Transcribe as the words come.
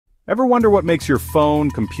Ever wonder what makes your phone,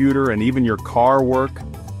 computer, and even your car work?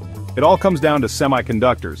 It all comes down to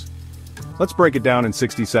semiconductors. Let's break it down in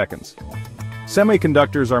 60 seconds.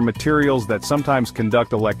 Semiconductors are materials that sometimes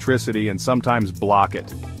conduct electricity and sometimes block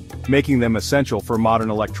it, making them essential for modern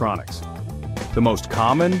electronics. The most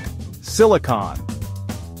common? Silicon.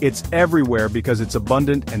 It's everywhere because it's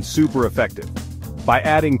abundant and super effective. By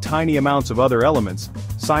adding tiny amounts of other elements,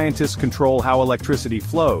 scientists control how electricity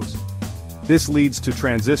flows. This leads to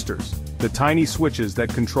transistors, the tiny switches that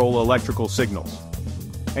control electrical signals.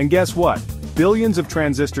 And guess what? Billions of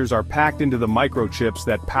transistors are packed into the microchips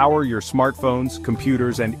that power your smartphones,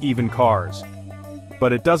 computers, and even cars.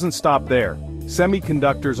 But it doesn't stop there.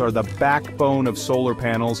 Semiconductors are the backbone of solar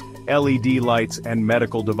panels, LED lights, and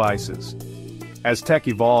medical devices. As tech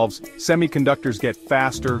evolves, semiconductors get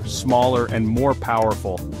faster, smaller, and more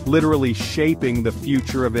powerful, literally shaping the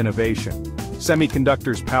future of innovation.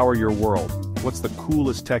 Semiconductors power your world. What's the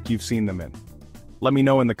coolest tech you've seen them in? Let me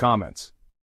know in the comments.